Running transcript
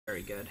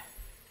Very good.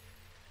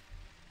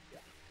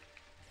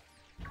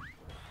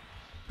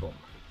 Boom.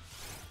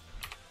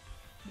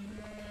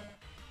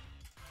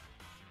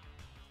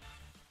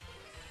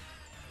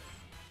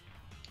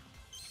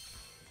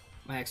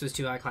 My ex was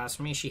too high class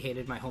for me. She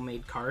hated my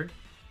homemade card.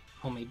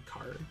 Homemade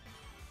card?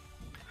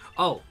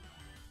 Oh.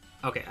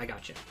 Okay, I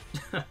gotcha.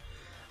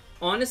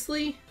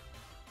 Honestly,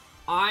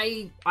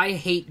 I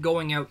hate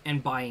going out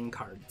and buying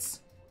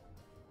cards.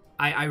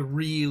 I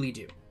really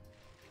do.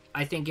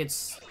 I think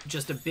it's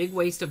just a big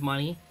waste of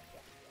money.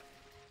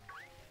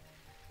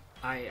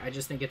 I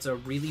just think it's a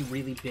really,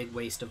 really big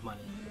waste of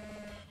money.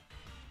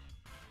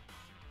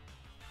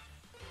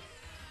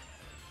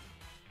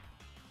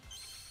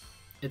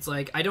 It's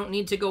like, I don't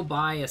need to go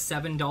buy a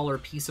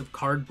 $7 piece of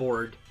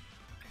cardboard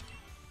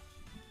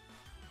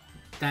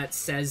that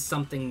says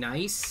something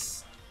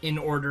nice in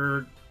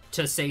order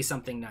to say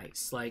something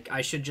nice. Like, I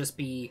should just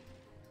be...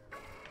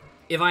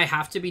 If I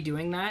have to be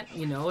doing that,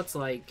 you know, it's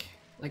like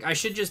I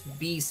should just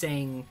be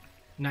saying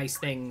nice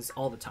things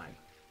all the time.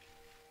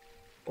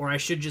 Or I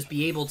should just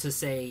be able to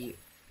say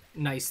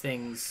nice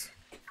things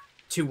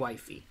to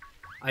wifey.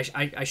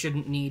 I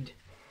shouldn't need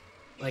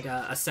like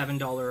a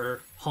 $7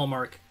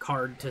 Hallmark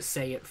card to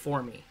say it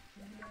for me,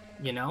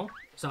 you know?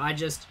 So I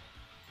just...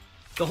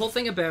 The whole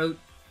thing about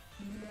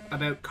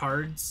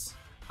cards,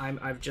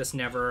 I've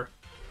never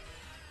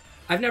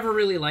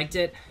really liked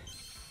it.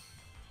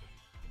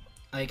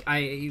 Like,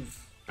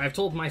 I've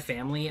told my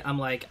family, I'm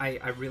like,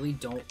 I really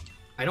don't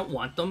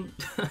want them,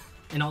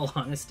 in all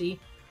honesty.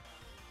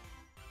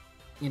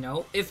 You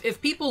know,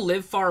 if people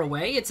live far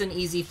away, it's an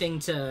easy thing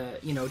to,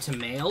 you know, to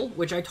mail,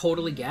 which I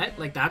totally get.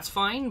 Like, that's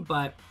fine,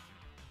 but,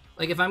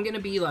 like, if I'm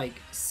gonna be, like,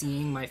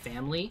 seeing my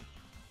family,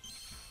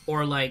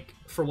 or, like,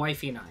 for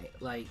wifey and I,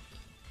 like,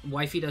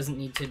 wifey doesn't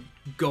need to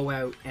go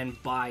out and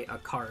buy a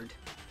card.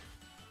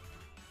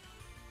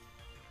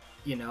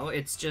 You know,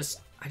 it's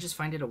just, I just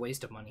find it a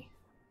waste of money.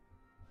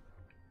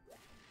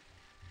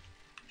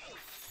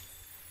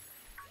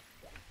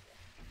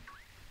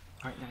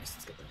 Alright, nice.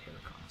 Let's get that hair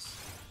across.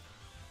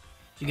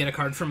 If you get a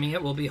card from me,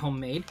 it will be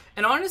homemade.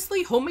 And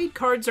honestly, homemade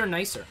cards are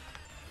nicer.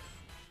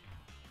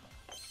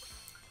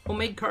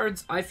 Homemade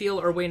cards, I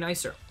feel, are way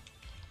nicer.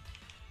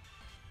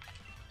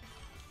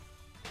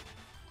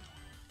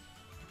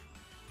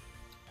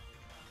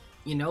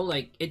 You know,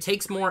 like, it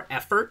takes more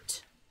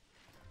effort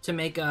to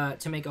make a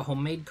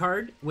homemade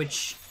card,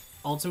 which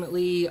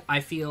ultimately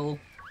I feel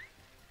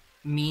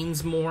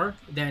means more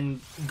than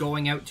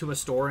going out to a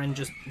store and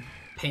just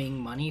paying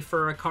money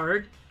for a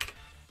card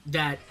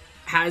that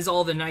has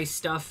all the nice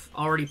stuff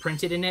already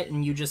printed in it,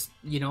 and you just,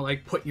 you know,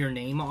 like, put your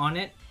name on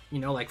it, you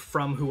know, like,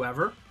 from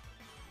whoever,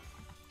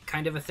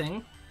 kind of a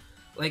thing.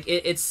 Like,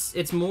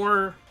 it's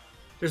more,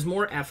 there's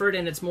more effort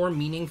and it's more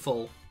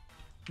meaningful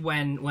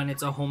when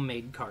it's a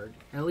homemade card.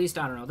 At least,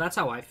 I don't know, that's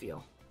how I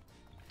feel.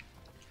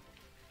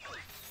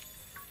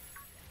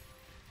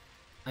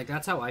 Like,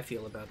 that's how I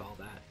feel about all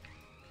that.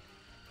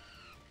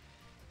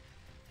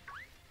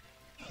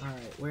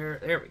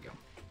 Alright, there we go.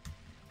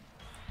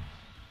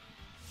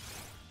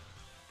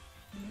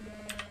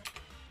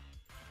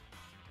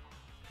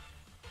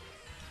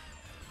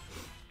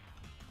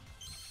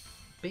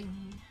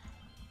 Bing.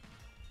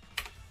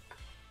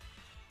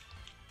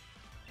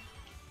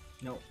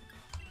 No.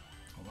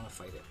 I want to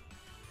fight it.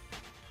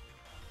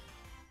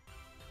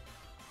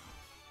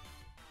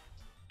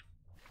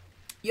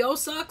 Yo,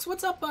 Sucks,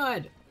 what's up,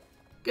 bud?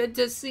 Good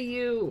to see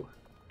you.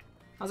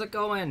 How's it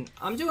going?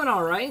 I'm doing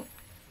alright.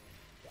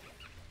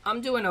 I'm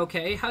doing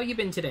okay. How you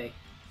been today?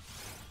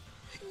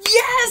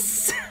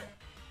 Yes!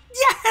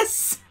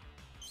 Yes!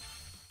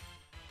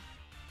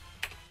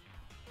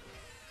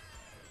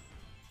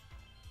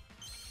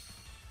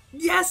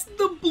 Yes,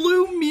 the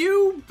blue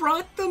Mew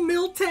brought the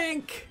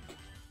Miltank!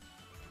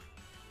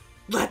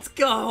 Let's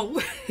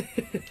go!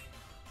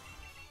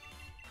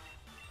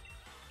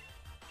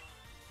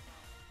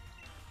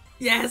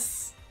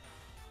 Yes!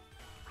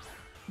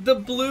 The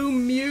blue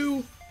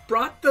Mew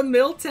brought the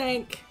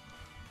Miltank!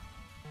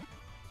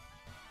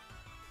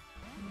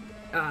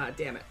 Ah,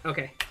 damn it.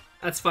 Okay,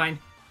 that's fine.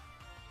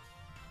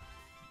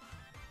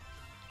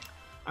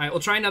 Alright, we'll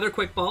try another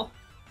quick ball.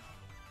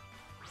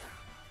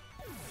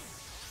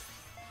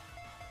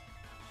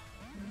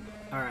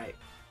 Alright.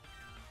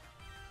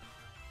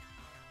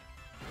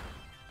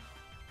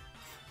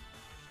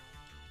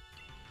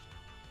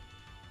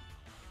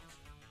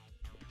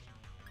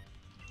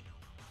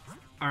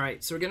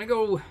 Alright, so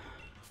we're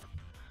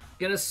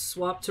gonna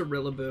swap to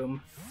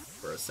Rillaboom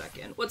for a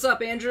second. What's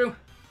up, Andrew?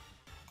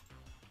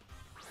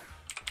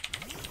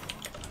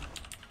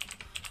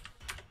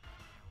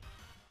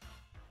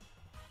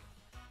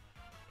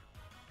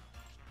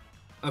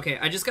 Okay,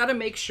 I just gotta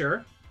make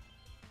sure.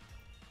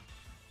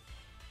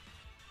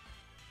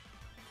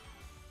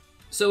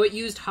 So it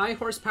used high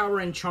horsepower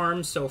and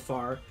charm so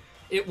far.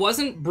 It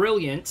wasn't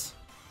brilliant.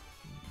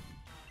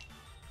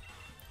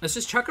 Let's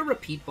just chuck a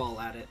repeat ball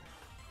at it.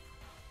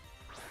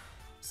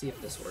 See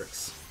if this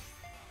works.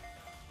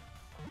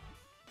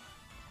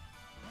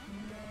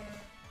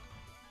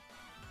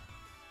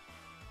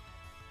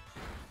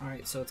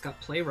 Alright, so it's got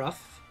Play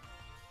Rough.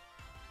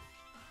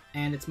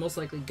 And it's most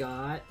likely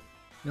got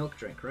Milk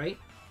Drink, right?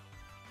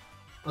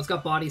 Oh, it's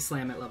got Body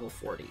Slam at level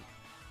 40.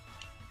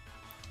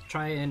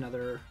 Try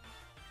another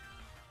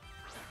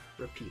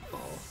Repeat Ball.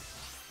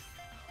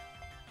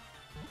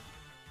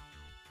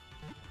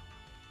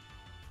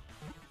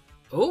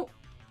 Oh!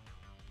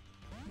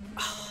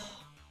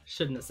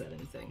 Shouldn't have said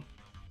anything.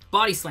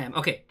 Body Slam.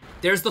 Okay,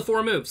 there's the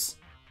 4 moves.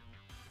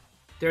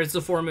 There's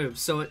the 4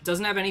 moves. So it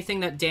doesn't have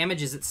anything that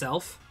damages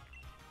itself.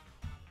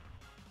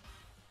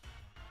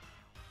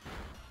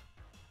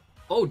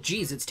 Oh,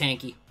 geez, it's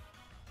tanky.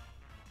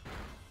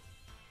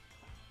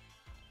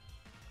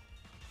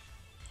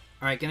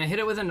 Alright, gonna hit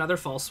it with another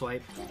False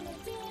Swipe.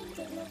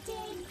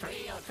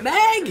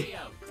 Meg!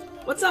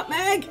 What's up,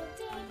 Meg?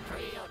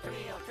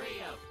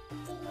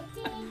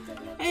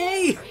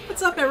 Hey!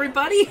 What's up,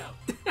 everybody?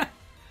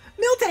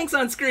 Miltank's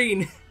on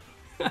screen!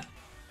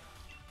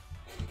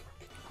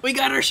 We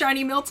got our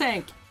shiny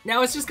Miltank!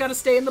 Now it's just gotta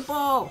stay in the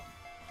ball!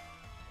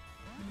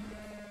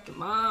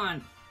 Come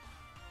on!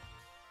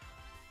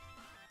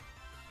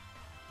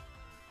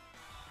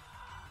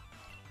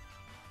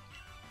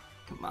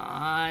 Come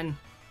on!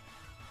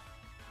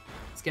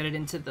 Let's get it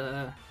into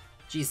the...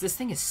 Jeez, this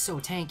thing is so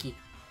tanky.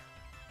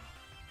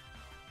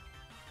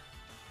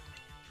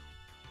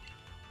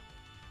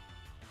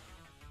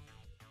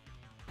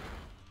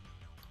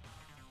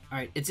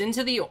 Alright, it's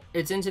into the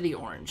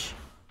orange.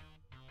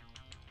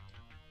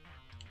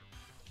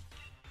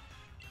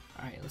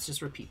 Alright, let's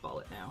just repeat ball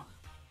it now.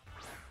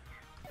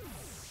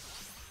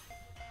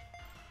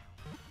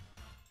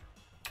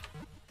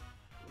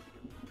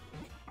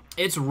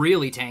 It's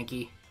really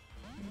tanky.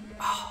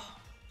 Oh,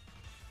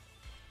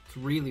 it's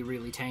really,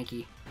 really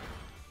tanky.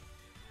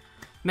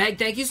 Meg,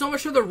 thank you so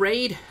much for the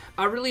raid.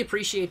 I really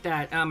appreciate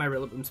that. My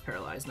Rillaboom's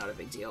paralyzed, not a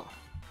big deal.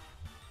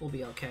 We'll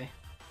be okay.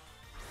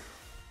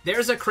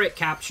 There's a crit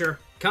capture.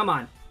 Come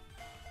on.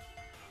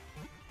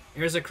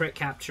 There's a crit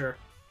capture.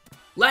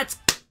 Let's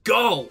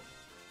go!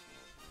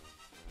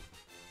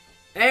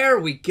 There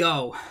we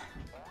go.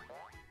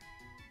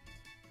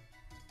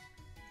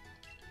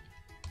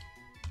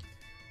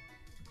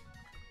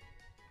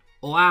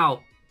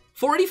 Wow.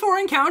 44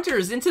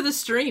 encounters into the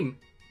stream.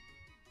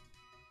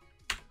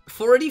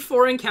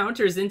 44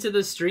 encounters into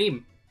the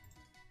stream.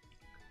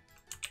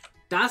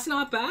 That's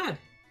not bad.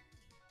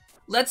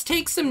 Let's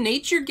take some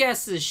nature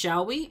guesses,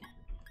 shall we?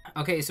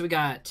 Okay, so we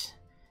got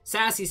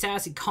sassy,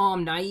 sassy,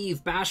 calm,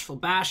 naive, bashful,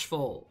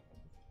 bashful.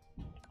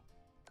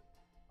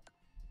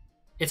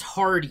 It's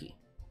hardy.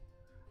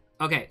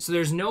 Okay, so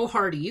there's no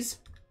hardies.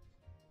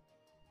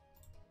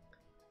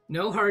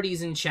 No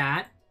hardies in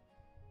chat.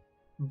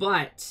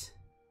 But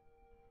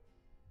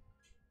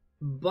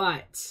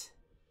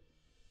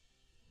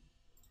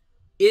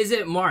is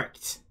it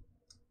marked?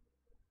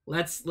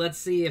 Let's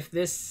see if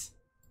this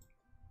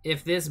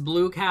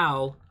blue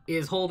cow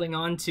is holding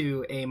on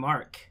to a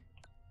mark.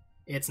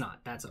 It's not.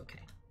 That's okay.